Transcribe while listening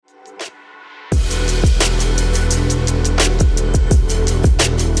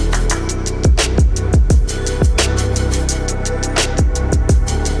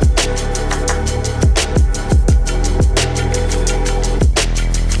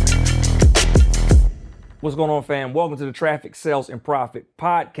What's going on, fam? Welcome to the Traffic, Sales, and Profit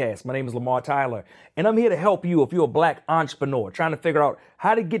podcast. My name is Lamar Tyler, and I'm here to help you if you're a black entrepreneur trying to figure out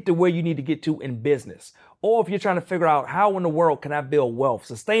how to get to where you need to get to in business, or if you're trying to figure out how in the world can I build wealth,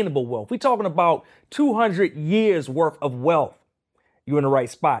 sustainable wealth. We're talking about 200 years worth of wealth. You're in the right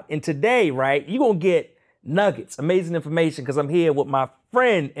spot. And today, right, you're going to get nuggets, amazing information, because I'm here with my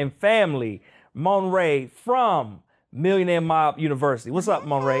friend and family, Monrae from Millionaire Mob University. What's up,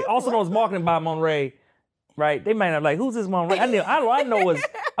 Monrae? Also known as Marketing by Monrae. Right? They might not like, who's this Monrae? I know is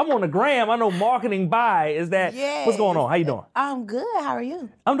I'm on the gram. I know marketing by is that. Yes. What's going on? How you doing? I'm good. How are you?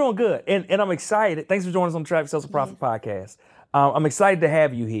 I'm doing good. And I'm excited. Thanks for joining us on the Traffic Sales and Profit podcast. I'm excited to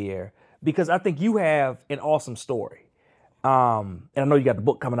have you here because I think you have an awesome story. And I know you got the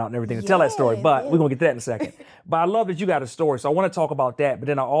book coming out and everything to tell that story, but we're going to get to that in a second. But I love that you got a story. So I want to talk about that. But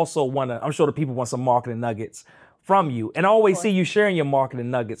then I also I'm sure the people want some marketing nuggets from you. And I always see you sharing your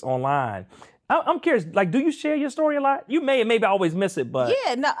marketing nuggets online. I'm curious, like, do you share your story a lot? You may, and maybe I always miss it, but.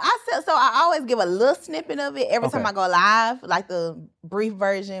 Yeah, no, I always give a little snippet of it every time I go live, like the brief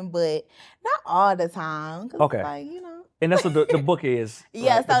version, but not all the time. Okay. Like, you know. And that's what the book is.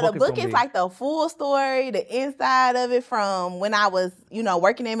 Yeah, right? so the book is like the full story, the inside of it from when I was,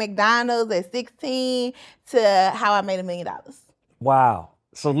 working at McDonald's at 16 to how I made $1 million. Wow.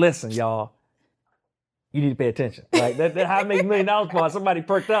 So listen, y'all, you need to pay attention. Right? That how I make $1 million part, somebody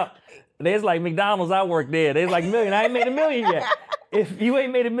perked up. There's like McDonald's, I work there. There's like $1 million. I ain't made $1 million yet. If you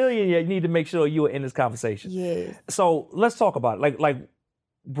ain't made $1 million yet, you need to make sure you are in this conversation. Yes. So let's talk about it. Like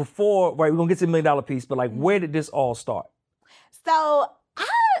before, right, we're going to get to $1 million piece, but like where did this all start? So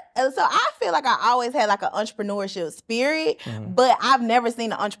I feel like I always had like an entrepreneurship spirit, but I've never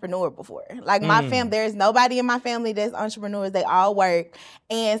seen an entrepreneur before. Like my family, there's nobody in my family that's entrepreneurs. They all work.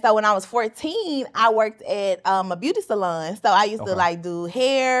 And so when I was 14, I worked at a beauty salon. So I used to like do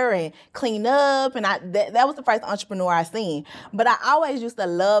hair and clean up. And that was the first entrepreneur I seen. But I always used to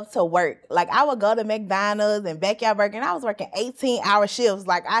love to work. Like I would go to McDonald's and Backyard Burger, and I was working 18-hour shifts.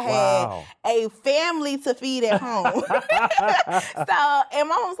 Like I had a family to feed at home. And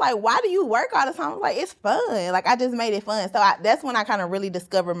my mom was like, why do you work all the time? I was like, it's fun. Like, I just made it fun. So that's when I kind of really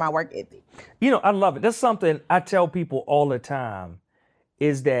discovered my work ethic. I love it. That's something I tell people all the time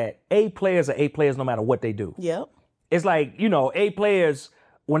is that A players are A players no matter what they do. Yep. It's like, A players,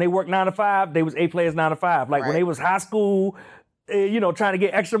 when they work 9 to 5, they was A players 9 to 5. Like when they was high school, trying to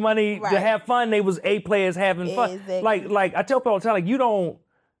get extra money to have fun, they was A players having fun. Exactly. Like I tell people all the time, like you don't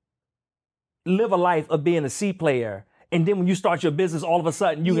live a life of being a C player. And then when you start your business, all of a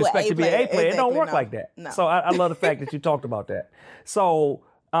sudden you expect to be an A player. It don't work like that. No. So I love the fact that you talked about that. So,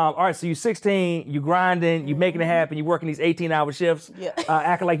 all right, so you're 16, you grinding, you making it happen, you working these 18-hour shifts,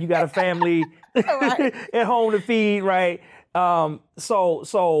 acting like you got a family at home to feed, right?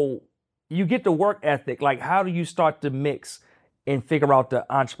 So you get the work ethic. Like, how do you start to mix and figure out the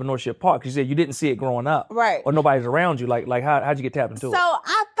entrepreneurship part? Because you said you didn't see it growing up. Right. Or nobody's around you. Like how'd you get tapped into it? So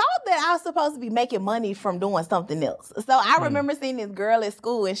I thought that I was supposed to be making money from doing something else. So I remember seeing this girl at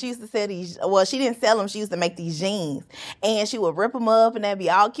school, and she used to sell these, she didn't sell them, she used to make these jeans. And she would rip them up, and they'd be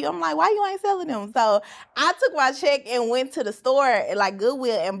all cute. I'm like, why you ain't selling them? So I took my check and went to the store at like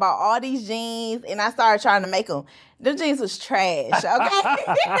Goodwill and bought all these jeans, and I started trying to make them. Them jeans was trash, okay?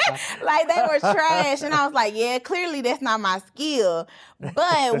 Like, they were trash. And I was like, yeah, clearly that's not my skill.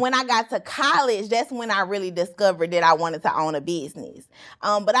 But when I got to college, that's when I really discovered that I wanted to own a business.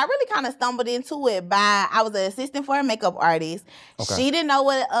 But I really kind of stumbled into it I was an assistant for a makeup artist. Okay. She didn't know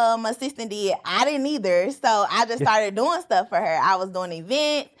what assistant did. I didn't either. So I just started doing stuff for her. I was doing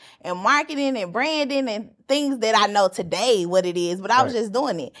events and marketing and branding and things that I know today what it is, but I was just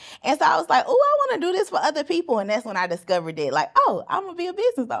doing it. And so I was like, oh, I want to do this for other people. And that's when I discovered it. Like, oh, I'm going to be a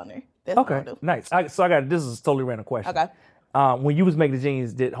business owner. That's what I'm gonna do. Nice. This is a totally random question. Okay. When you was making the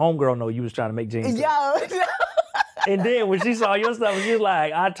jeans, did homegirl know you was trying to make jeans? Yo. And then when she saw your stuff, she was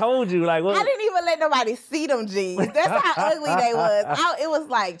like, I told you. Like, what? I didn't even let nobody see them jeans. That's how ugly they was. It was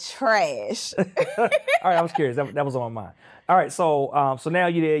like trash. All right, I was curious. That was on my mind. All right, so now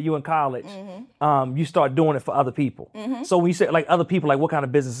you're there, you in college. You start doing it for other people. So when you say like other people, like what kind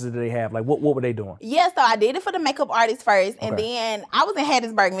of businesses did they have? Like what were they doing? Yeah, so I did it for the makeup artists first, and then I was in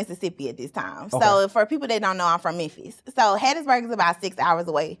Hattiesburg, Mississippi at this time. So for people that don't know, I'm from Memphis. So Hattiesburg is about 6 hours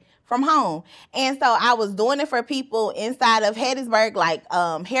away from home. And so I was doing it for people inside of Hattiesburg, like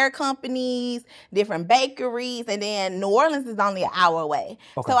hair companies, different bakeries, and then New Orleans is only an hour away.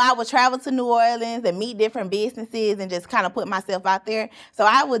 So I would travel to New Orleans and meet different businesses and just kind of put myself out there. So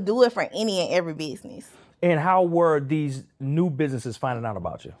I would do it for any and every business. And how were these new businesses finding out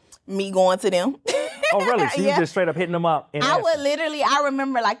about you? Me going to them. Oh, really? So you Yeah. just straight up hitting them up? And I would asking. literally, I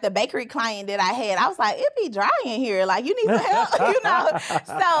remember like the bakery client that I had, I was like, it be dry in here. Like, you need some help,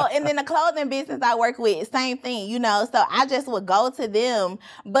 So, and then the clothing business I work with, same thing, So I just would go to them.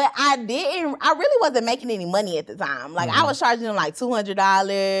 But I really wasn't making any money at the time. Like, I was charging them like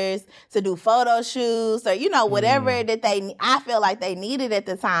 $200 to do photo shoots or, whatever that I feel like they needed at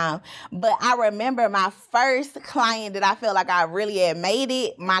the time. But I remember my first client that I felt like I really had made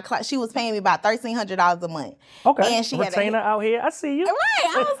it, she was paying me about $1,300 a month. Okay. And she Retainer out here. I see you. Right.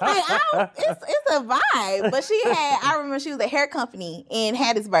 I was like, it's a vibe. But I remember she was a hair company in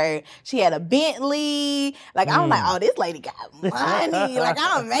Hattiesburg. She had a Bentley. Like, I'm like, oh, this lady got money. Like,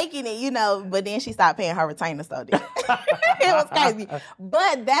 I'm making it, But then she stopped paying her retainer, so it was crazy.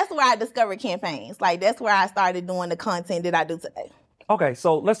 But that's where I discovered campaigns. Like, that's where I started doing the content that I do today. Okay,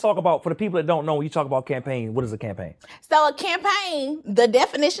 so let's talk about, for the people that don't know, when you talk about campaign, what is a campaign? So a campaign, the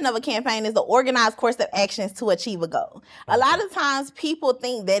definition of a campaign is the organized course of actions to achieve a goal. A lot of times people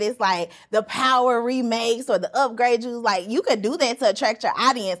think that it's like the power remakes or the upgrade juice. Like, you could do that to attract your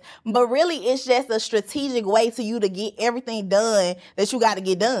audience, but really it's just a strategic way to you to get everything done that you got to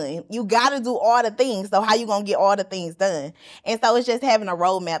get done. You got to do all the things. So how you going to get all the things done? And so it's just having a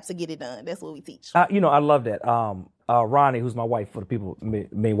roadmap to get it done. That's what we teach. I love that. Ronnie, who's my wife, for the people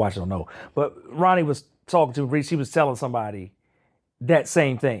may watch don't know, but Ronnie was talking to me. She was telling somebody that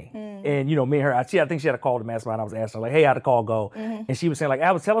same thing, and me and her. I think she had a call to mastermind. I was asking her like, "Hey, how'd the call go?" And she was saying like,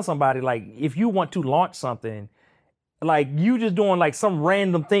 "I was telling somebody like, if you want to launch something, like you just doing like some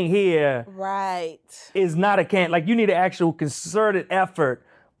random thing here, right, is not like you need an actual concerted effort."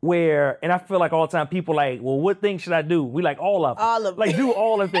 And I feel like all the time people like, well, what things should I do? We like all of them. All of them. Like do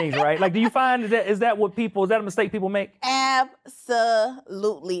all the things, right? Like, do you find is that a mistake people make?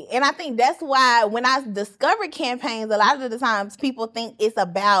 Absolutely. And I think that's why when I discovered campaigns, a lot of the times people think it's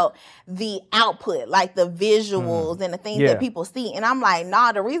about the output, like the visuals and the things that people see. And I'm like,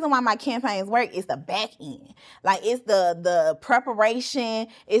 nah, the reason why my campaigns work is the back end. Like, it's the preparation,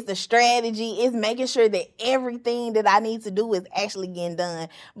 it's the strategy, it's making sure that everything that I need to do is actually getting done.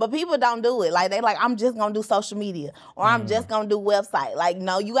 But people don't do it. Like, they like, I'm just gonna do social media or I'm just gonna do website. Like,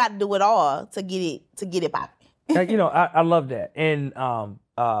 no, you got to do it all to get it popping. I love that. And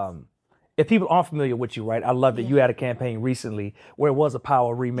if people aren't familiar with you, right, I love that you had a campaign recently where it was a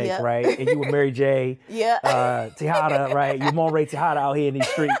power remake, right? And you were Mary J. Tejada, right? You're Monrae Tejada out here in these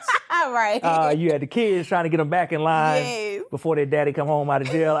streets. Right. You had the kids trying to get them back in line before their daddy come home out of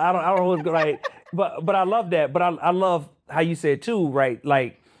jail. I don't know what's right, but I love that. But I love how you said too, right?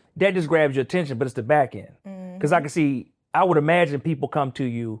 Like, that just grabs your attention, but it's the back end. Because I would imagine people come to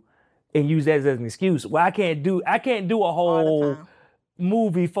you and use that as an excuse. Well, I can't do a whole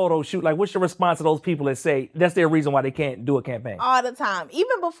movie photo shoot. Like, what's your response to those people that say that's their reason why they can't do a campaign? All the time.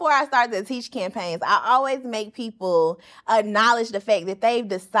 Even before I started to teach campaigns, I always make people acknowledge the fact that they've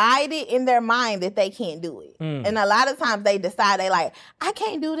decided in their mind that they can't do it. And a lot of times they decide, they like, I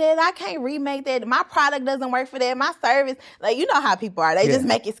can't do that. I can't remake that. My product doesn't work for that. My service, like, you know how people are. They just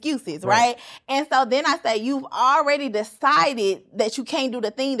make excuses, right? And so then I say, you've already decided that you can't do the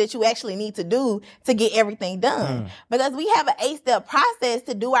thing that you actually need to do to get everything done. Because we have an 8-step process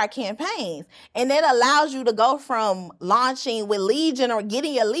to do our campaigns. And that allows you to go from launching with lead gen or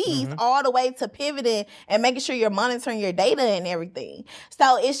getting your leads all the way to pivoting and making sure you're monitoring your data and everything.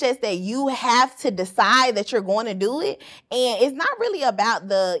 So it's just that you have to decide that you're going to do it. And it's not really about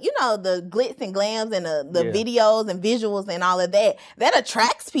the glitz and glams and the videos and visuals and all of that. That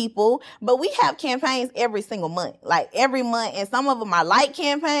attracts people. But we have campaigns every single month, like every month. And some of them are light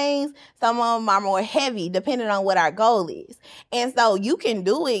campaigns. Some of them are more heavy, depending on what our goal is. And so you can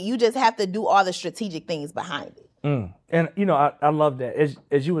do it. You just have to do all the strategic things behind it. And I love that.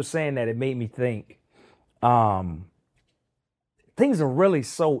 As you were saying that, it made me think. Things are really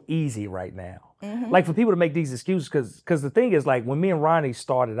so easy right now. Like, for people to make these excuses, because the thing is, like, when me and Ronnie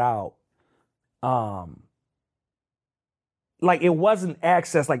started out, like, it wasn't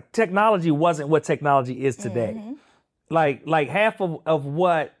access. Like, technology wasn't what technology is today. Like half of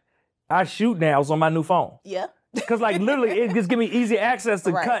what I shoot now is on my new phone. Yeah. Because, like, literally, it just gives me easy access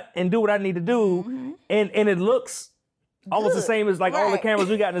to cut and do what I need to do. And it looks almost the same as, like, all the cameras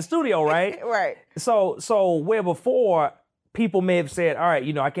we got in the studio, right? Right. So where before, people may have said, all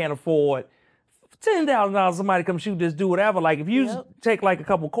right, I can't afford $10,000 somebody come shoot this, do whatever. Like, if you take, like, a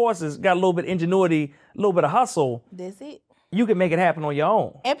couple courses, got a little bit of ingenuity, a little bit of hustle. That's it. You can make it happen on your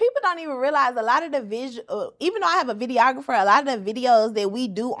own. And people don't even realize a lot of the even though I have a videographer, a lot of the videos that we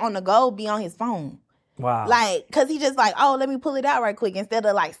do on the go be on his phone. Wow. Like, cause he just like, oh, let me pull it out right quick instead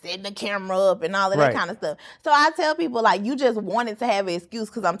of like setting the camera up and all of that Right. kind of stuff. So I tell people like, you just wanted to have an excuse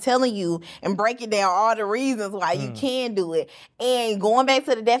because I'm telling you and breaking down all the reasons why you can do it. And going back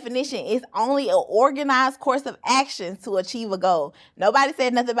to the definition, it's only an organized course of actions to achieve a goal. Nobody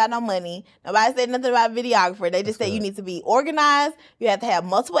said nothing about no money. Nobody said nothing about videographer. They just said you need to be organized. You have to have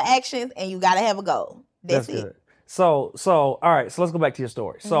multiple actions and you got to have a goal. That's it. Good. So all right. So let's go back to your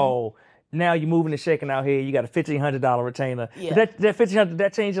story. So now you're moving and shaking out here. You got a $1,500 retainer. Yeah. That $1,500, did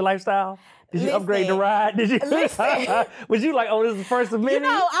that change your lifestyle? Did you upgrade the ride? Did you? Was you like, oh, this is the first of many? You know,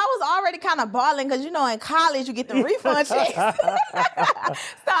 I was already kind of balling because, you know, in college you get the refund checks. So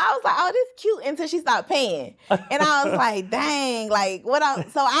I was like, oh, this is cute until she stopped paying. And I was like, dang, like what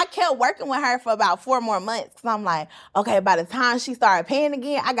so I kept working with her for about 4 more months because I'm like, okay, by the time she started paying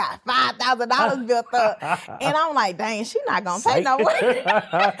again, I got $5,000 built up. And I'm like, dang, she not going to pay no more.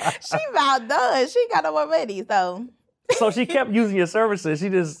 She about done. She got no more money. So she kept using your services. She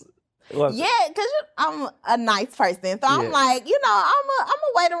just... Yeah, because I'm a nice person. So I'm like, you know, I'm going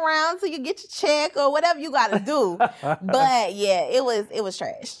to wait around till you get your check or whatever you got to do. But yeah, it was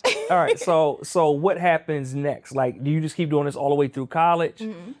trash. All right. So what happens next? Like, do you just keep doing this all the way through college?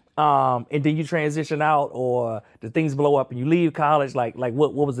 And then you transition out, or do things blow up and you leave college? Like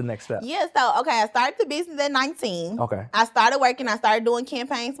what was the next step? Yeah, so okay, I started the business at 19. Okay. I started working, I started doing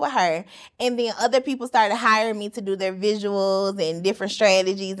campaigns with her, and then other people started hiring me to do their visuals and different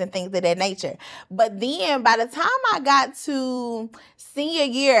strategies and things of that nature. But then by the time I got to senior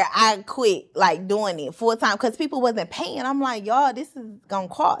year, I quit like doing it full time because people wasn't paying. I'm like, y'all, this is gonna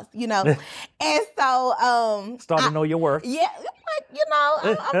cost, you know. And so started to know your worth. Yeah, like, you know,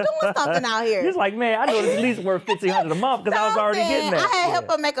 I'm doing something out here. He's like, man, I know it's at least worth $1,500 a month because I was already getting that. I had helped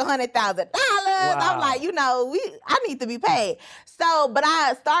her make $100,000. Wow. I'm like, you know, I need to be paid. So, but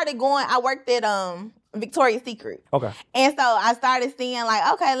I started going. I worked at Victoria's Secret. Okay. And so I started seeing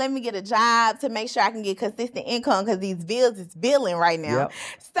like, okay, let me get a job to make sure I can get consistent income because these bills is billing right now. Yep.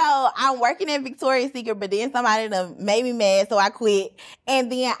 So I'm working at Victoria's Secret, but then somebody done made me mad, so I quit. And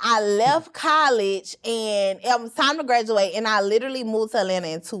then I left college and it was time to graduate, and I literally moved to Atlanta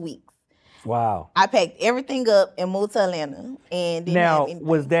in 2 weeks. Wow. I packed everything up and moved to Atlanta. And didn't now, have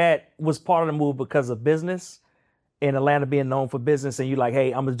anything. was part of the move because of business? In Atlanta being known for business, and you like,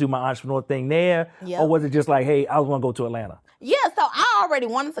 hey, I'm gonna do my entrepreneur thing there? Yep. Or was it just like, hey, I was gonna go to Atlanta? Yeah, so I already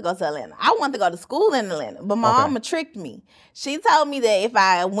wanted to go to Atlanta. I wanted to go to school in Atlanta, but my mama tricked me. She told me that if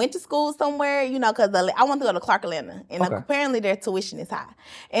I went to school somewhere, you know, because I wanted to go to Clark Atlanta, and apparently their tuition is high.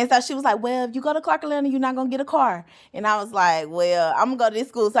 And so she was like, well, if you go to Clark Atlanta, you're not going to get a car. And I was like, well, I'm going to go to this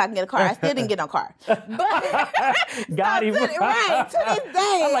school so I can get a car. I still didn't get no car. But got him. Right, to this day.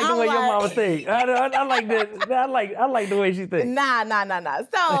 I like the way your mama think. I like that. I like the way she thinks. Nah.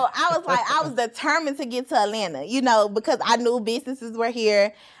 So I was like, I was determined to get to Atlanta, you know, because I knew businesses were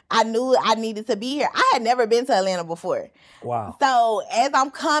here. I knew I needed to be here. I had never been to Atlanta before. Wow. So as I'm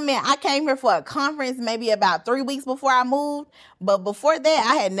coming, I came here for a conference maybe about 3 weeks before I moved. But before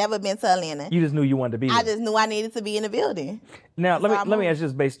that, I had never been to Atlanta. You just knew you wanted to be here. I just knew I needed to be in the building. Now, let me ask you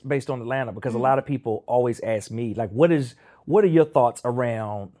this based on Atlanta, because a lot of people always ask me, like, what are your thoughts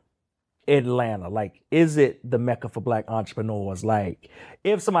around Atlanta? Like, is it the Mecca for Black entrepreneurs? Like,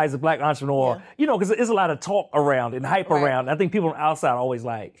 if somebody's a Black entrepreneur, you know, because there's a lot of talk around and hype around. I think people on the outside are always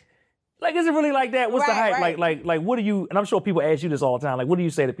like, is it really like that? What's the hype? Right. Like, what do you, and I'm sure people ask you this all the time, like, what do you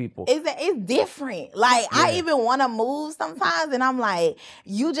say to people? It's different. Like, I even want to move sometimes, and I'm like,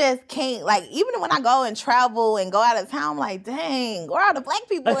 you just can't, like, even when I go and travel and go out of town, I'm like, dang, where are the Black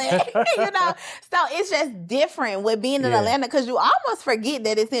people at? You know? So it's just different with being in Atlanta, because you almost forget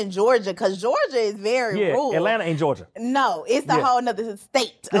that it's in Georgia, because Georgia is very rural. Atlanta ain't Georgia. No, it's a whole nother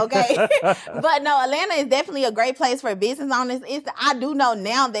state, okay? But no, Atlanta is definitely a great place for business owners. I do know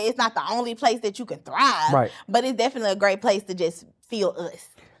now that it's not the only place that you can thrive, right? But it's definitely a great place to just feel us.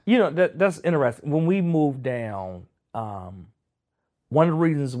 You know, that's interesting. When we moved down, one of the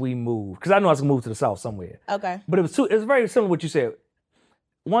reasons we moved, because I knew I was gonna move to the South somewhere. Okay. But it was very similar to what you said.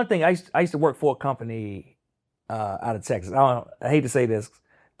 One thing, I used to work for a company out of Texas. I hate to say this,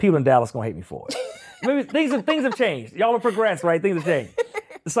 people in Dallas gonna hate me for it. Maybe things have changed. Y'all have progressed, right? Things have changed.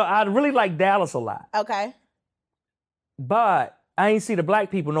 So I really like Dallas a lot. Okay. But I ain't see the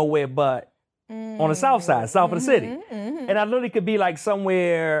Black people nowhere but on the south side, south of the city. And I literally could be like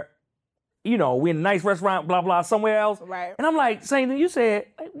somewhere, you know, we in a nice restaurant, blah, blah, somewhere else. Right. And I'm like, same thing you said,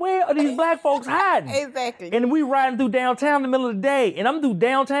 like, where are these Black folks hiding? Exactly. And we riding through downtown in the middle of the day, and I'm through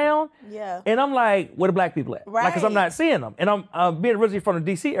downtown, and I'm like, where the Black people at? Right. Like, because I'm not seeing them. And I'm being originally from the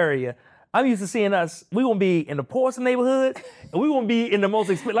D.C. area, I'm used to seeing us. We gonna be in the poorest neighborhoods, and we gonna be in the most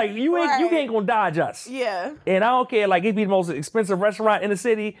expensive. Like you ain't gonna dodge us. Yeah. And I don't care. Like it be the most expensive restaurant in the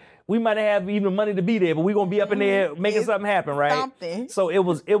city. We might have even the money to be there, but we gonna be up in there making something happen, right? Something. So it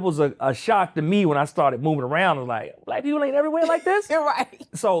was a shock to me when I started moving around. I was like, black people ain't everywhere like this. You're right.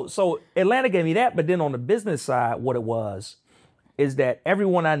 So Atlanta gave me that, but then on the business side, what it was is that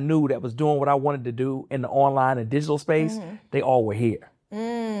everyone I knew that was doing what I wanted to do in the online and digital space, they all were here.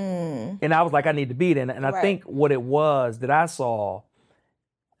 And I was like, I need to be there. And I think what it was that I saw,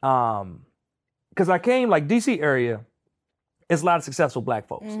 because I came like DC area, it's a lot of successful black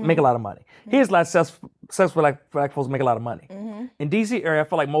folks, make a lot of money. Here's a lot of successful black folks make a lot of money. In DC area, I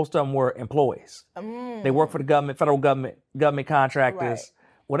feel like most of them were employees. They work for the government, federal government contractors,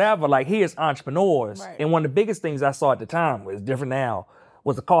 whatever. Like here's entrepreneurs. And one of the biggest things I saw at the time was different now,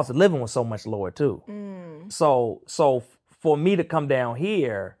 was the cost of living was so much lower too. So for me to come down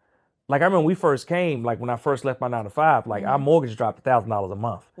here, like I remember we first came, like when I first left my 9 to 5, like our mortgage dropped $1,000 a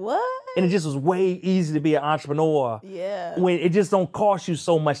month. What? And it just was way easy to be an entrepreneur. Yeah. When it just don't cost you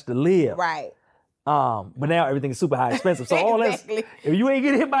so much to live. Right. But now everything is super high expensive. So all this, if you ain't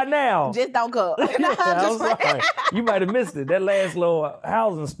getting hit by now, just don't go. yeah, I'm sorry. You might have missed it. That last little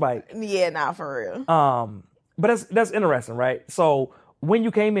housing spike. Yeah, not for real. But that's interesting, right? So when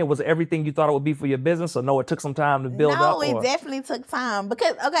you came in, was it everything you thought it would be for your business, or no, it took some time to build up? No, it definitely took time.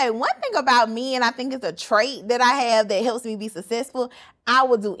 Because, okay, one thing about me, and I think it's a trait that I have that helps me be successful, I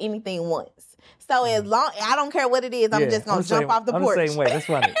will do anything once. So as long, I don't care what it is, I'm just going to jump off the porch. I'm the same way, that's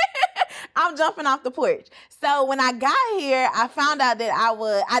funny. I'm jumping off the porch. So when I got here, I found out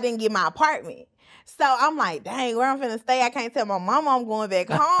that I didn't get my apartment. So I'm like, dang, where I'm finna stay? I can't tell my mama I'm going back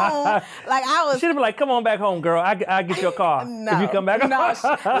home. Like I was. Should have been like, come on back home, girl. I get your car. No, if you come back home.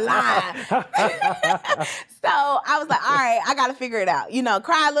 Lying. So I was like, all right, I got to figure it out. You know,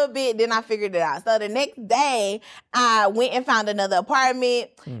 cry a little bit, then I figured it out. So the next day, I went and found another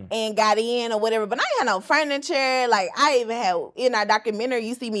apartment and got in or whatever. But I ain't had no furniture. Like I even had, in our documentary,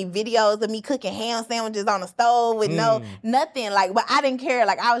 you see me videos of me cooking ham sandwiches on the stove with nothing. Like, but I didn't care.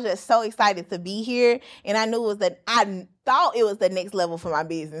 Like I was just so excited to be here. And I knew I thought it was the next level for my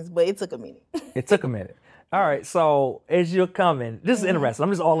business, but it took a minute. It took a minute. All right. So as you're coming, this is interesting.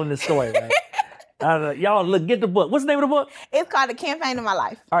 I'm just all in this story, right? Y'all look, get the book. What's the name of the book? It's called The Campaign of My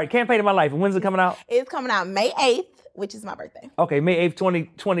Life. All right, Campaign of My Life. And when's it coming out? It's coming out May 8th, which is my birthday. Okay, May 8th,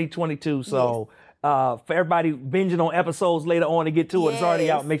 2022. So for everybody binging on episodes later on to get to it, it's already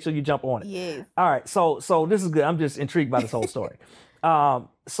out. Make sure you jump on it. Yes. All right, so this is good. I'm just intrigued by this whole story.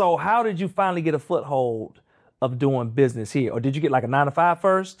 So how did you finally get a foothold of doing business here? Or did you get like a 9 to 5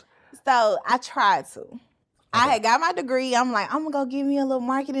 first? So I tried to. I had got my degree. I'm like, I'm going to go give me a little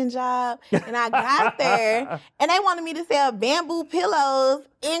marketing job. And I got there, and they wanted me to sell bamboo pillows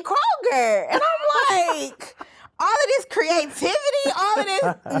in Kroger. And I'm like, all of this creativity, all of this,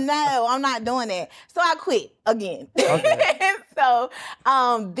 no, I'm not doing it. So I quit again. Okay. So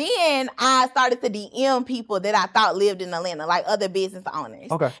then I started to DM people that I thought lived in Atlanta, like other business owners.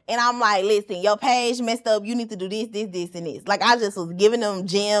 Okay. And I'm like, listen, your page messed up. You need to do this, and this. Like I just was giving them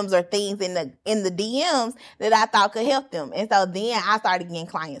gems or things in the DMs that I thought could help them. And so then I started getting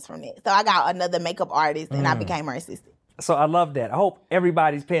clients from it. So I got another makeup artist and I became her assistant. So I love that. I hope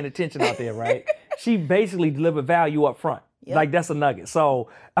everybody's paying attention out there, right? She basically delivered value up front. Yep. Like that's a nugget. So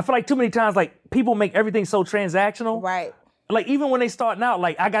I feel like too many times, like people make everything so transactional. Right. Like even when they starting out,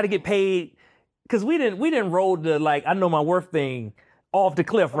 like I got to get paid, because we didn't roll the like I know my worth thing off the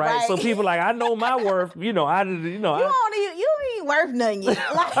cliff, right? So people like I know my worth. You ain't worth nothing yet.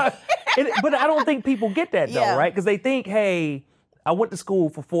 But I don't think people get that though, right? Because they think, hey, I went to school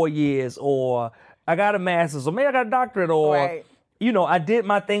for 4 years, or I got a master's, or maybe I got a doctorate, or I did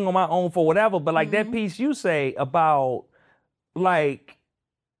my thing on my own for whatever. But like that piece you say about like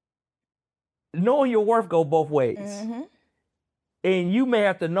knowing your worth go both ways. Mm-hmm. And you may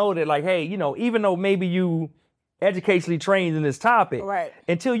have to know that, like, hey, even though maybe you educationally trained in this topic,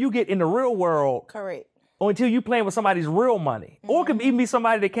 until you get in the real world, or until you playing with somebody's real money, or it could even be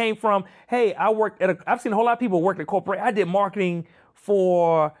somebody that came from, hey, I've seen a whole lot of people work at corporate. I did marketing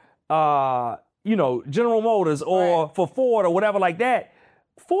for, General Motors or for Ford or whatever like that.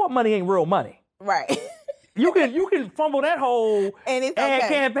 Ford money ain't real money. Right. You can fumble that whole ad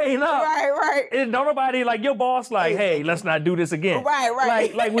campaign up. Right. And don't nobody, like your boss, like, hey, let's not do this again.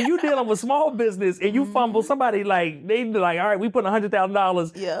 Right. Like when you dealing with small business and you fumble somebody, like they be like, all right, we put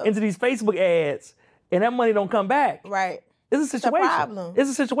 $100,000 into these Facebook ads and that money don't come back. Right. It's a situation. It's a problem. It's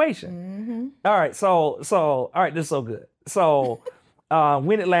a situation. Mm-hmm. All right. So all right, this is so good. So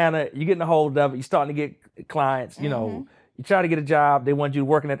we in Atlanta, you're getting a hold of it, you're starting to get clients, You try to get a job. They want you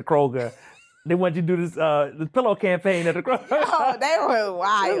working at the Kroger. They want you to do this pillow campaign at the Kroger. Oh, they were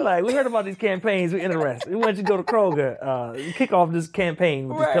wild. They're like, we heard about these campaigns. We're interested. We want you to go to Kroger. Kick off this campaign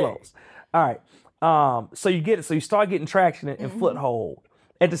with these pillows. All right. So you get it. So you start getting traction and foothold.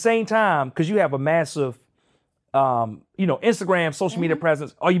 At the same time, because you have a massive, Instagram, social media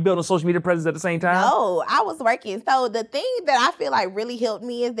presence. Are you building social media presence at the same time? No, I was working. So the thing that I feel like really helped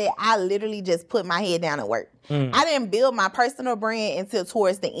me is that I literally just put my head down and work. I didn't build my personal brand until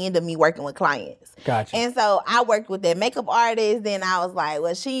towards the end of me working with clients. Gotcha. And so I worked with that makeup artist. Then I was like,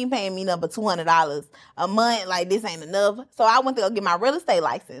 well, she ain't paying me nothing but $200 a month. Like, this ain't enough. So I went to go get my real estate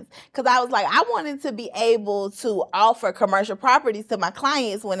license because I was like, I wanted to be able to offer commercial properties to my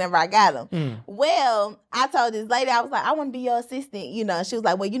clients whenever I got them. Well, I told this lady, I was like, I want to be your assistant. She was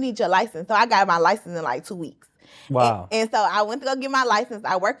like, well, you need your license. So I got my license in like 2 weeks. Wow. And so I went to go get my license.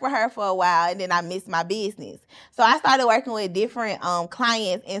 I worked for her for a while, and then I missed my business. So I started working with different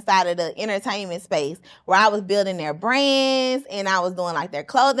clients inside of the entertainment space where I was building their brands, and I was doing like their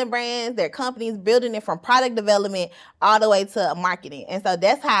clothing brands, their companies, building it from product development all the way to marketing. And so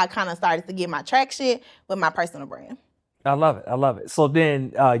that's how I kind of started to get my traction with my personal brand. I love it. So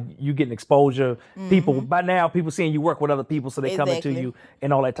then you getting exposure. People by now, people seeing you work with other people, so they coming to you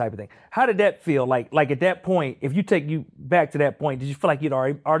and all that type of thing. How did that feel? Like at that point, if you take you back to that point, did you feel like you'd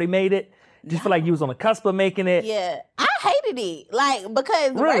already made it? Did you feel like you was on the cusp of making it? Yeah, I hated it. Like,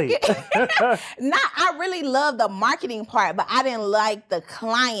 because really, I really loved the marketing part, but I didn't like the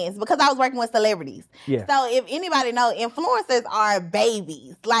clients because I was working with celebrities. Yeah. So if anybody know, influencers are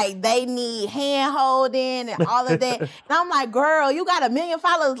babies. Like, they need hand holding and all of that. And I'm like, girl, you got 1 million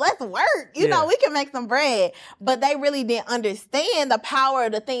followers. Let's work. We can make some bread. But they really didn't understand the power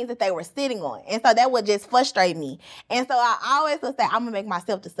of the things that they were sitting on. And so that would just frustrate me. And so I always would say, I'm gonna make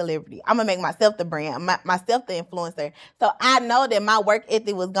myself the celebrity. I'm gonna make myself the brand, myself the influencer. So I know that my work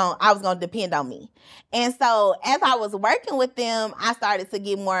ethic I was going to depend on me. And so as I was working with them, I started to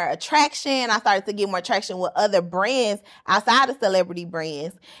get more attraction. I started to get more traction with other brands outside of celebrity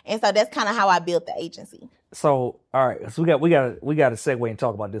brands. And so that's kind of how I built the agency. So, all right. So we got to segue and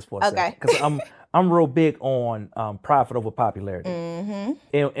talk about this for a second. Because I'm real big on profit over popularity.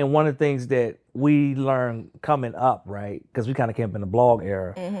 And one of the things that we learned coming up, right, because we kind of came up in the blog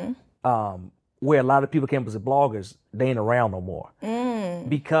era, where a lot of people came up as bloggers, they ain't around no more.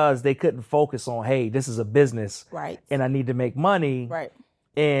 Because they couldn't focus on, hey, this is a business, right, and I need to make money. Right.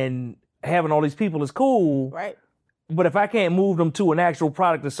 And having all these people is cool. Right. But if I can't move them to an actual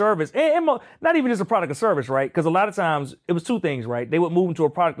product or service, and not even just a product or service, right? Because a lot of times it was two things, right? They would move them to a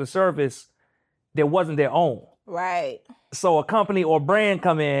product or service that wasn't their own. Right. So a company or brand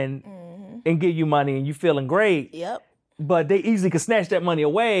come in and give you money and you feeling great. Yep. But they easily could snatch that money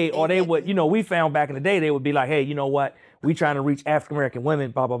away, or they would, we found back in the day, they would be like, hey, you know what? We trying to reach African-American women,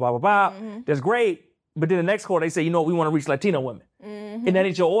 blah, blah, blah, blah, blah. That's great. But then the next quarter, they say, we want to reach Latino women. And that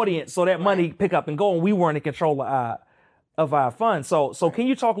ain't your audience. So that money pick up and go, and we weren't in control of our funds. So can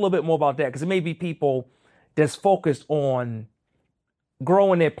you talk a little bit more about that? Because it may be people that's focused on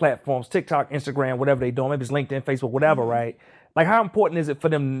growing their platforms, TikTok, Instagram, whatever they're doing. Maybe it's LinkedIn, Facebook, whatever, right? Like, how important is it for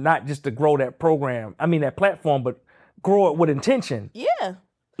them not just to grow that that platform, but grow it with intention? Yeah.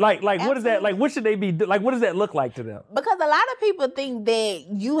 Like what is that? Like, what should they be? Like, what does that look like to them? Because a lot of people think that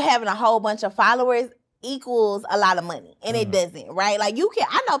you having a whole bunch of followers equals a lot of money, and it doesn't, right? Like,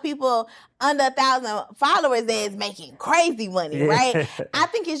 I know people under 1,000 followers that is making crazy money, right? I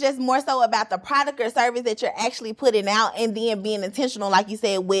think it's just more so about the product or service that you're actually putting out, and then being intentional, like you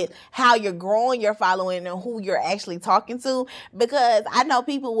said, with how you're growing your following and who you're actually talking to. Because I know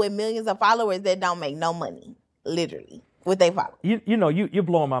people with millions of followers that don't make no money, literally, what they follow. You're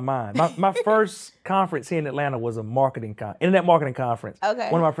blowing my mind. My first conference here in Atlanta was a internet marketing conference.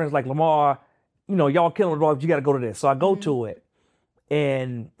 Okay. One of my friends like, Lamar, y'all killing the blogs, you got to go to this. So I go to it,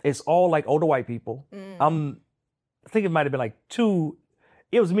 and it's all like older white people. I think it might have been like two.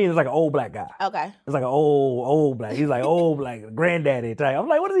 It was me. It was like an old black guy. Okay. It's like an old black. He's like old black granddaddy type. I'm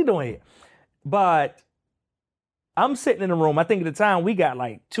like, what is he doing here? But I'm sitting in the room. I think at the time we got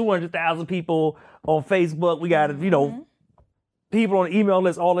like 200,000 people on Facebook. We got people on the email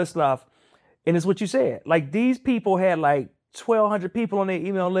list, all this stuff. And it's what you said. Like, these people had like 1,200 people on their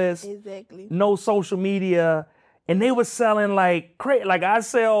email list. Exactly. No social media. And they were selling like crazy. Like, I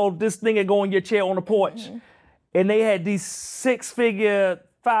sell this thing that go in your chair on the porch. And they had these 6-figure,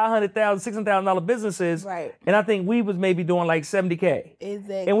 $500,000, $600,000 businesses. Right. And I think we was maybe doing like 70K.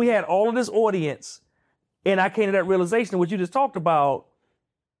 Exactly. And we had all of this audience. And I came to that realization, what you just talked about,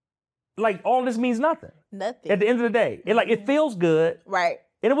 like, all this means nothing. Nothing. At the end of the day. It feels good. Right.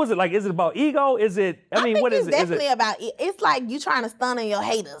 And was it like, is it about ego? Is it, I mean, think what is it's it? definitely about it. It's like you trying to stun on your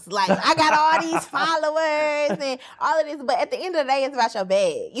haters. Like, I got all these followers and all of this, but at the end of the day, it's about your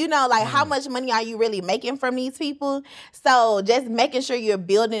bag. You know, like how much money are you really making from these people? So just making sure you're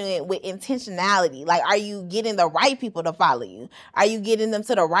building it with intentionality. Like, are you getting the right people to follow you? Are you getting them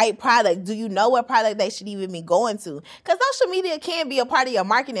to the right product? Do you know what product they should even be going to? Because social media can be a part of your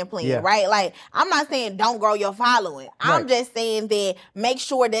marketing plan, right? Like, I'm not saying don't grow your following. I'm just saying that make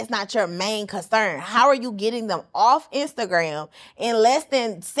sure that's not your main concern. How are you getting them off Instagram in less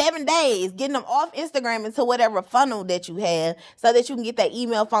than 7 days, getting them off Instagram into whatever funnel that you have so that you can get that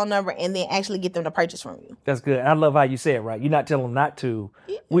email, phone number, and then actually get them to purchase from you? That's good. I love how you say it, right? You're not telling them not to.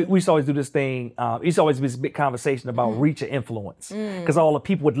 Yeah. We used to always do this thing. It used to always be this big conversation about reach or influence. Because all the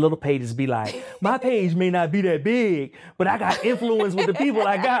people with little pages be like, my page may not be that big, but I got influence with the people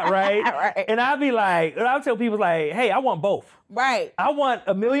I got, right? And I'll be like, and I'll tell people like, hey, I want both. Right. I want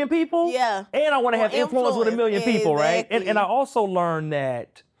 1 million people. Yeah. And I want to have influence with 1 million people, right? And I also learned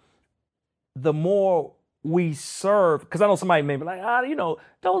that the more we serve, because I know somebody may be like, you know,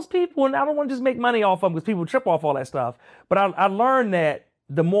 those people, and I don't want to just make money off of them because people trip off all that stuff. But I learned that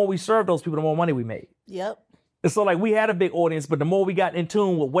the more we serve those people, the more money we made. Yep. And so like we had a big audience, but the more we got in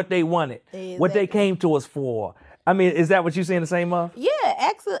tune with what they wanted, what they came to us for. I mean, is that what you're saying the same of? Yeah,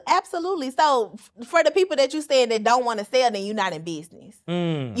 absolutely. So for the people that you said that don't want to sell, then you're not in business.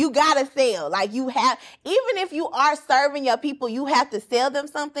 You got to sell. Like you have, even if you are serving your people, you have to sell them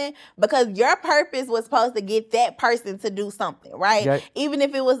something because your purpose was supposed to get that person to do something, right? Okay. Even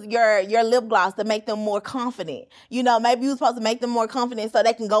if it was your lip gloss to make them more confident. You know, maybe you were supposed to make them more confident so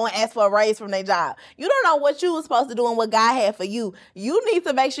they can go and ask for a raise from their job. You don't know what you were supposed to do and what God had for you. You need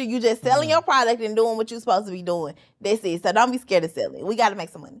to make sure you just selling your product and doing what you're supposed to be doing. That's it. So don't be scared of selling. We got to make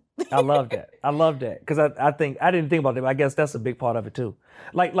some money. I love that. I love that. Because I think, I didn't think about that, but I guess that's a big part of it too.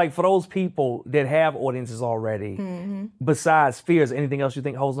 Like for those people that have audiences already, besides fears, anything else you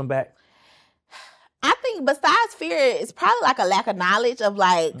think holds them back? I think besides fear, it's probably like a lack of knowledge of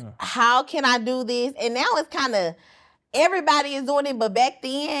like, how can I do this? And now it's kind of, everybody is doing it, but back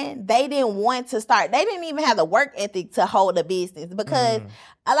then they didn't want to start. They didn't even have the work ethic to hold a business because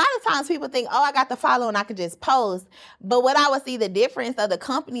a lot of times people think, oh, I got the follow and I could just post. But what I would see the difference of the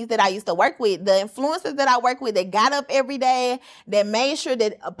companies that I used to work with, the influencers that I work with that got up every day, that made sure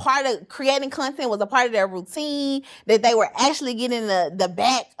that a part of creating content was a part of their routine, that they were actually getting the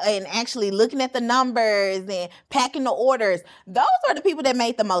back and actually looking at the numbers and packing the orders. Those are the people that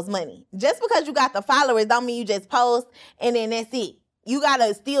made the most money. Just because you got the followers don't mean you just post and then that's it. You got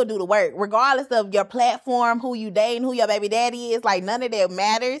to still do the work, regardless of your platform, who you dating, who your baby daddy is. Like, none of that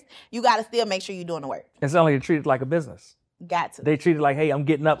matters. You got to still make sure you're doing the work. It's only treated like a business. Got to. They treat it like, hey, I'm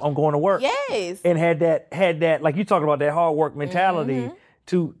getting up, I'm going to work. Yes. And had that, like you talking about, that hard work mentality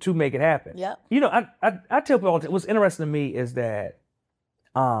to make it happen. Yep. You know, I tell people all the time, what's interesting to me is that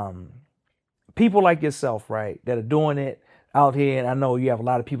people like yourself, right, that are doing it out here, and I know you have a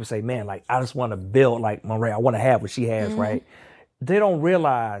lot of people say, man, like, I just want to build like Monrae. I want to have what she has, right? They don't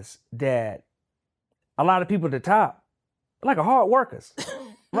realize that a lot of people at the top are like hard workers.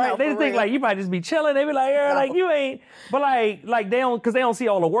 Right? No, they just think real. like you might just be chilling. They be like, yeah, like you ain't. But like they don't, because they don't see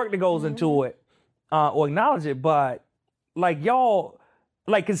all the work that goes into it or acknowledge it. But like y'all,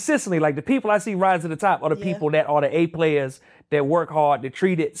 like consistently, like the people I see rise to the top are the people that are the A players that work hard, that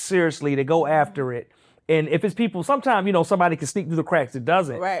treat it seriously, that go after it. And if it's people, sometimes, you know, somebody can sneak through the cracks that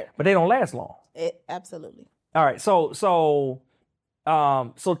doesn't. Right. But they don't last long. Absolutely. All right. So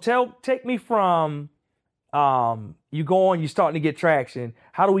take me from you going, you starting to get traction.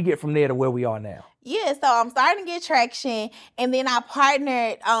 How do we get from there to where we are now? Yeah, so I'm starting to get traction, and then I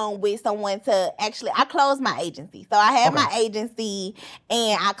partnered with someone to I closed my agency. So I had my agency,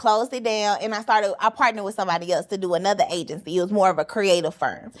 and I closed it down, and I partnered with somebody else to do another agency. It was more of a creative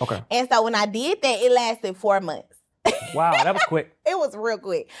firm. Okay. And so when I did that, it lasted 4 months. Wow, that was quick. It was real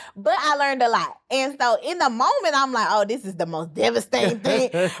quick, but I learned a lot. And so in the moment, I'm like, oh, this is the most devastating thing.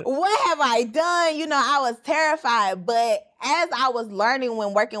 What have I done? You know, I was terrified. But as I was learning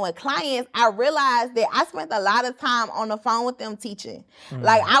when working with clients, I realized that I spent a lot of time on the phone with them teaching.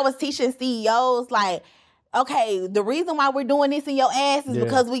 Like I was teaching CEOs like, okay, the reason why we're doing this in your ass is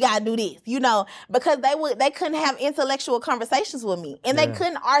because we gotta do this, you know, because they couldn't have intellectual conversations with me, and they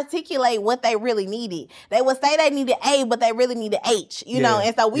couldn't articulate what they really needed. They would say they needed A, but they really needed H, you know,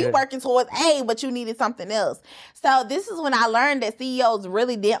 and so we working towards A, but you needed something else. So this is when I learned that CEOs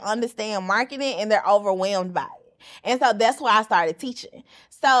really didn't understand marketing, and they're overwhelmed by it. And so that's why I started teaching.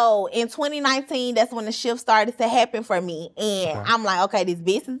 So in 2019, that's when the shift started to happen for me. And I'm like, okay, this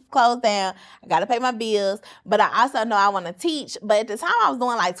business is closed down. I got to pay my bills. But I also know I want to teach. But at the time, I was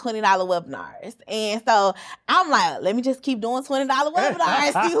doing like $20 webinars. And so I'm like, let me just keep doing $20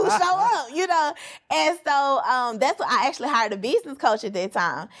 webinars, see who show up, you know. And so that's what I actually hired a business coach at that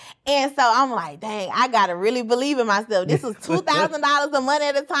time. And so I'm like, dang, I got to really believe in myself. This was $2,000 a month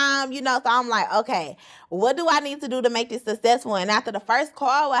at a time, you know. So I'm like, okay, what do I need to do to make this successful? And after the first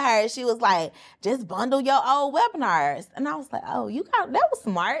call with her, she was like, just bundle your old webinars. And I was like, oh, that was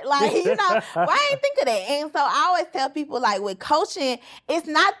smart. Like, you know, why I didn't think of that? And so I always tell people, like, with coaching, it's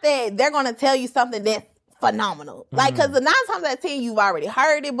not that they're going to tell you something that's phenomenal. Like, because the 9 times out of 10, you've already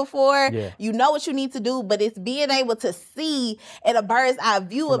heard it before. Yeah. You know what you need to do, but it's being able to see at a bird's eye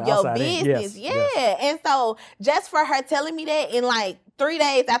view of your business. Yes. And so just for her telling me that in like 3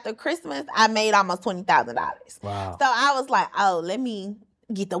 days after Christmas, I made almost $20,000. Wow. So I was like, oh, let me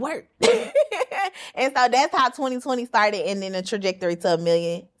get to work. And so that's how 2020 started, and then the trajectory to $1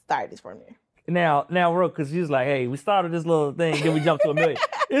 million started from there. Now, real, because she's like, hey, we started this little thing, then we jumped to $1 million.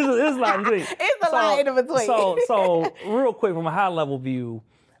 It's a lot in between. It's a lot in between. So real quick, from a high level view,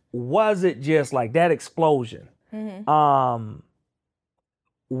 was it just like that explosion? Mm-hmm.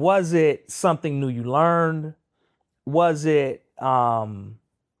 Was it something new you learned? Was it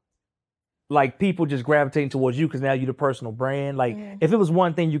like people just gravitating towards you because now you're the personal brand? Like, if it was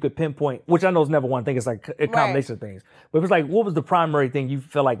one thing you could pinpoint, which I know is never one thing, it's like a combination of things. But it was like, what was the primary thing you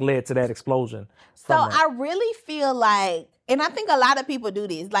feel like led to that explosion? So I really feel like, and I think a lot of people do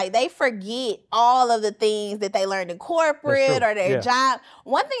this, like they forget all of the things that they learned in corporate or their job.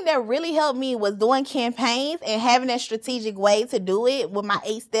 One thing that really helped me was doing campaigns and having a strategic way to do it with my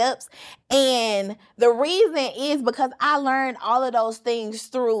 8 steps. And the reason is because I learned all of those things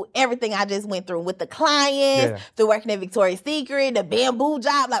through everything I just went through with the clients, through working at Victoria's Secret, the bamboo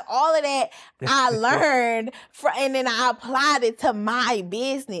job, like all of that I learned and then I applied it to my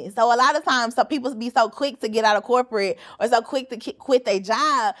business. So a lot of times, some people be so quick to get out of corporate or so quick to quit their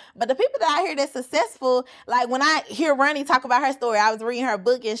job. But the people that I hear that's successful, like when I hear Ronnie talk about her story, I was reading her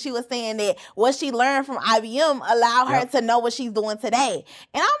book and she was saying that what she learned from IBM allowed her to know what she's doing today.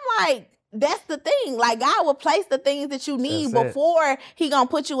 And I'm like, that's the thing. Like, God will place the things that you need before he gonna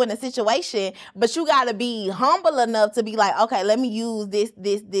put you in a situation. But you gotta be humble enough to be like, okay, let me use this,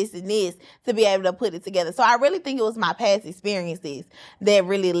 and this to be able to put it together. So I really think it was my past experiences that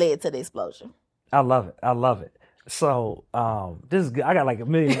really led to the explosion. I love it. So this is good. I got like a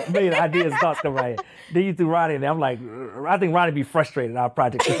million ideas and thoughts coming right here. Then you threw Ronnie in there. I'm like, I think Ronnie be frustrated in our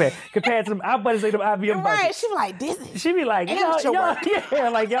project compared to them. Our buddies say them IBM budgets. Right. She be like, this. She be like,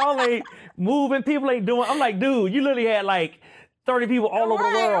 y'all, like y'all ain't moving. People ain't doing. I'm like, dude, you literally had like 30 people all over the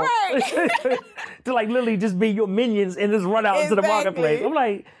world to like literally just be your minions and just run out into the marketplace. I'm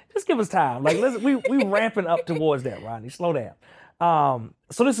like, just give us time. Like, we ramping up towards that, Ronnie. Slow down.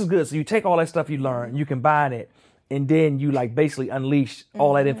 So this is good. So you take all that stuff you learn, you combine it, and then you like basically unleash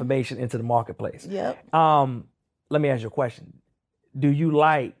all that information into the marketplace. Yep. Let me ask you a question. Do you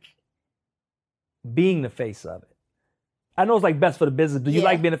like being the face of it? I know it's like best for the business. Do you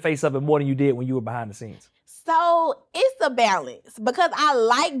like being the face of it more than you did when you were behind the scenes? So it's a balance because I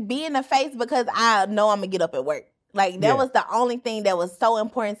like being the face because I know I'm gonna get up and work. Like, that was the only thing that was so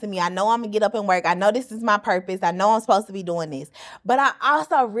important to me. I know I'm going to get up and work. I know this is my purpose. I know I'm supposed to be doing this. But I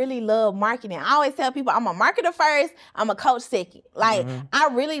also really love marketing. I always tell people I'm a marketer first, I'm a coach second. Like, I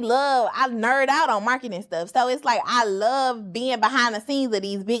nerd out on marketing stuff. So it's like I love being behind the scenes of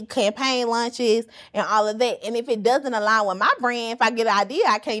these big campaign launches and all of that. And if it doesn't align with my brand, if I get an idea,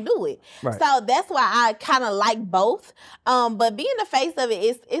 I can't do it. Right. So that's why I kind of like both. But being the face of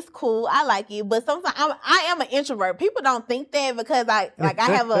it, it's cool. I like it. But sometimes I am an introvert. People don't think that because I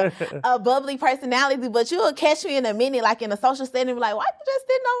have a bubbly personality, but you'll catch me in a minute, like in a social setting, and be like, why you just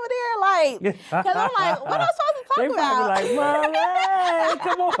sitting over there? Like, because I'm like, what am I supposed to talk about? Like, Monrae,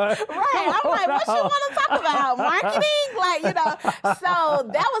 come on. Right. I'm like, what you want to talk about? Marketing? Like, you know. So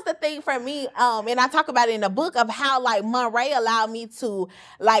that was the thing for me. And I talk about it in the book of how like Monrae allowed me to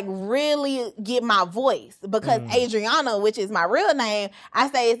like really get my voice because Adriana, which is my real name, I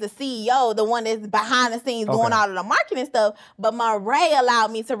say is the CEO, the one that's behind the scenes doing all of the marketing stuff, but Monrae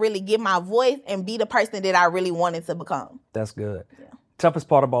allowed me to really get my voice and be the person that I really wanted to become. That's good. Yeah. Toughest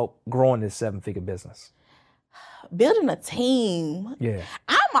part about growing this 7-figure business? Building a team. Yeah.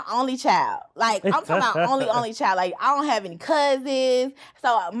 I'm I'm an only child. Like, I'm talking about only child. Like, I don't have any cousins.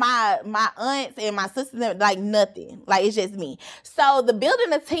 So my aunts and my sisters, like, nothing. Like, it's just me. So the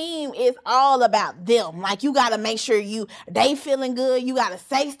building a team is all about them. Like, you got to make sure they feeling good. You got to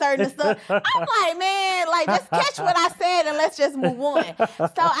say certain stuff. I'm like, man, like, just catch what I said and let's just move on.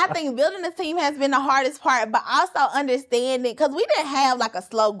 So I think building a team has been the hardest part, but also understanding, because we didn't have like a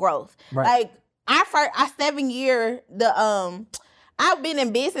slow growth. Right. Like, our 7-year, I've been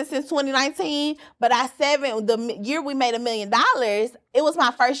in business since 2019, but the year we made $1 million, it was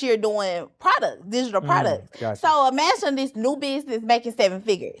my first year doing digital products. Gotcha. So imagine this new business making 7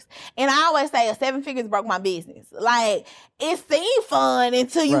 figures. And I always say 7 figures broke my business. Like, it seemed fun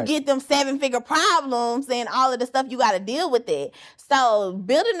until you get them 7-figure problems and all of the stuff you got to deal with it. So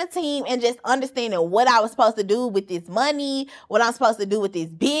building a team and just understanding what I was supposed to do with this money, what I'm supposed to do with this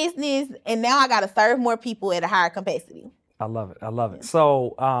business. And now I got to serve more people at a higher capacity. I love it.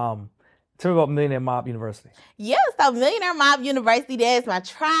 So, tell me about Millionaire Mob University. Yeah, so Millionaire Mob University, that's my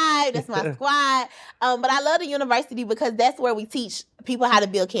tribe, that's my squad. But I love the university because that's where we teach people how to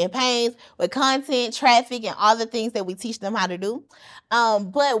build campaigns with content, traffic, and all the things that we teach them how to do.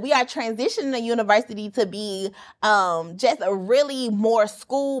 But we are transitioning the university to be just a really more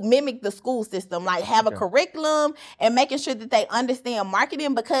mimic the school system, like have a curriculum and making sure that they understand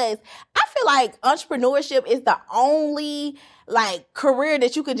marketing, because I feel like entrepreneurship is the only like career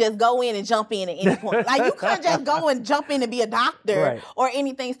that you could just go in and jump in at any point. Like, you couldn't just go and jump in and be a doctor or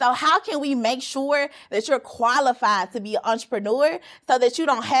anything. So how can we make sure that you're qualified to be an entrepreneur so that you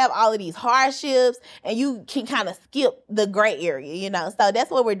don't have all of these hardships and you can kind of skip the gray area, you know? So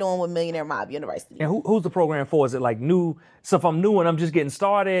that's what we're doing with Millionaire Mob University. And who's the program for? Is it like new? So if I'm new and I'm just getting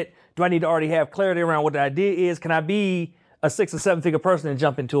started, do I need to already have clarity around what the idea is? Can I be a 6 or 7 figure person and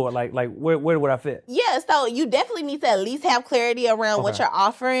jump into it? Like where would I fit? Yeah, so you definitely need to at least have clarity around what you're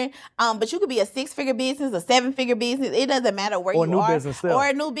offering. But you could be a 6-figure business, a 7-figure business. It doesn't matter where you are. Or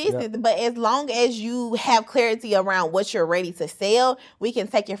a new business. But as long as you have clarity around what you're ready to sell, we can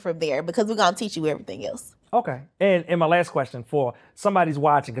take it from there, because we're going to teach you everything else. Okay. And my last question for somebody's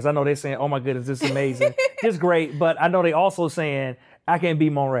watching, because I know they're saying, oh my goodness, this is amazing. It's great. But I know they also saying, I can't be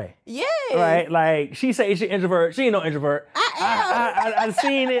Monrae. Yes. Right? Like, she say she's an introvert. She ain't no introvert. I've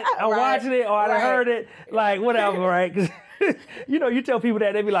seen it. I'm watching it, or I heard it. Like, whatever, right? Because, you tell people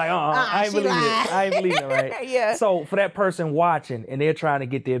that, they be like, I ain't believing it. I ain't believing it, right? Yeah. So for that person watching and they're trying to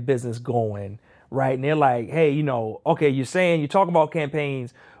get their business going, right? And they're like, hey, okay, you're talking about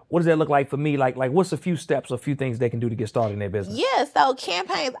campaigns. What does that look like for me? Like what's a few steps, a few things they can do to get started in their business? Yeah, so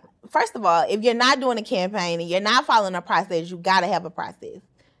campaigns, first of all, if you're not doing a campaign and you're not following a process, you got to have a process.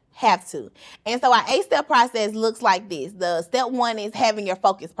 Have to. And so our 8-step process looks like this. The step 1 is having your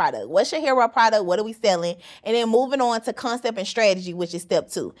focus product. What's your hero product? What are we selling? And then moving on to concept and strategy, which is step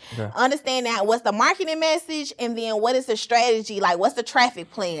 2. Okay. Understand that what's the marketing message, and then what is the strategy? Like, what's the traffic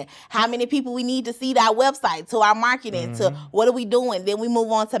plan? How many people we need to see to our website, to our marketing, to what are we doing? Then we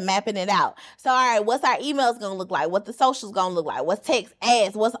move on to mapping it out. So, all right, what's our emails going to look like? What the socials going to look like? What's text,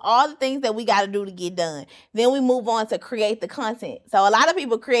 ads? What's all the things that we got to do to get done? Then we move on to create the content. So a lot of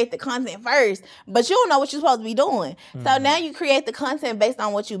people create the content first, but you don't know what you're supposed to be doing. So now you create the content based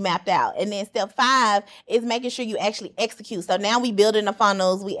on what you mapped out. And then step 5 is making sure you actually execute. So now we building the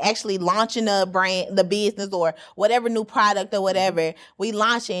funnels, we actually launching the brand, the business, or whatever new product or whatever we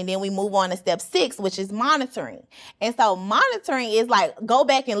launching. And then we move on to step 6, which is monitoring. And so monitoring is like, go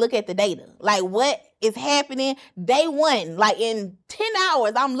back and look at the data. Like, what is happening day 1, like in 10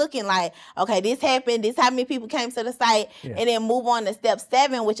 hours, I'm looking like, okay, this happened, this how many people came to the site, and then move on to step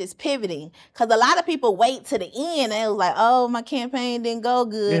 7, which is pivoting. Because a lot of people wait to the end and it was like, oh, my campaign didn't go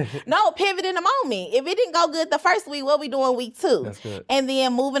good. No, pivot in the moment. If it didn't go good the first week, what we doing week 2? That's good. And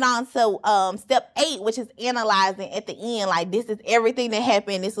then moving on to step 8, which is analyzing at the end, like, this is everything that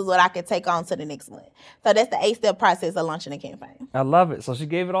happened, this is what I can take on to the next one. So that's the 8-step process of launching a campaign. I love it. So she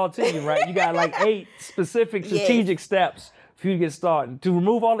gave it all to you, right? You got like 8 specific strategic steps for you to get started, to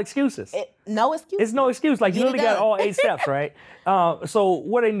remove all excuses. No excuse. It's no excuse. Like, you really got all 8 steps, right? So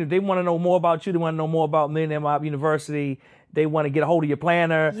what they do, they want to know more about you. They want to know more about Millionaire Mob University. They want to get a hold of your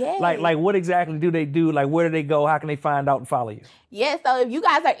planner. Yes. Like what exactly do they do? Like, where do they go? How can they find out and follow you? Yeah, so if you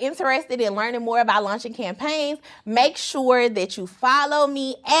guys are interested in learning more about launching campaigns, make sure that you follow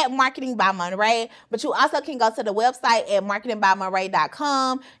me at Marketing by Monrae. But you also can go to the website at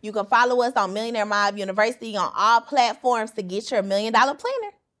marketingbymonrae.com. You can follow us on Millionaire Mob University on all platforms to get your $1 million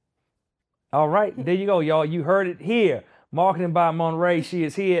planner. All right, there you go, y'all. You heard it here. Marketing by Monrae. She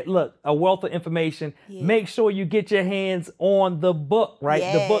is here. Look, a wealth of information. Yes. Make sure you get your hands on the book, right?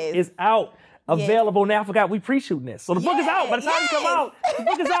 Yes. The book is out. available. Now I forgot we pre-shooting this. So the book is out. By the time it come Yes. out, the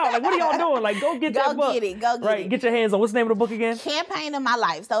book is out. Like, what are y'all doing? Like, go get that book. Go get Right, it. get your hands on. What's the name of the book again? Campaign of My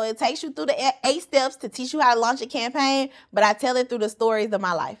Life. So it takes you through the 8 steps to teach you how to launch a campaign, but I tell it through the stories of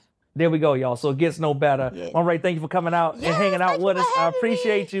my life. There we go, y'all. So it gets no better. Yes. Monrae, thank you for coming out and hanging out with us. I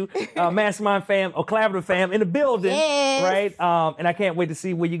appreciate you. Mastermind fam, or collaborative fam in the building. Yes. Right? And I can't wait to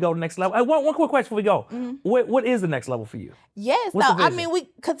see where you go next level. One quick question before we go. What is the next level for you? Yes. What's So, the I vision? mean, we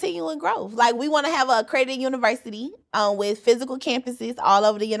continuing growth. Like, we want to have a accredited university with physical campuses all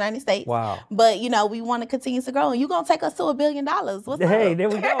over the United States. Wow. But, we want to continue to grow. And you're going to take us to $1 billion. What's Hey, up? there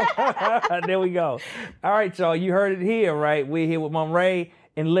we go. There we go. All right, y'all. You heard it here, right? We're here with Monrae.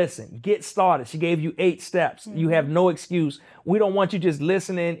 And listen, get started. She gave you 8 steps. You have no excuse. We don't want you just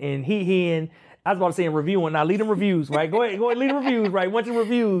listening and he-heing. I was about to say reviewing. Now lead them reviews, right? Go ahead, lead the reviews, right? Want your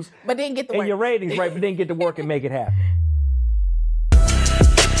reviews. But then get the and work. your ratings, right? But then get to work and make it happen.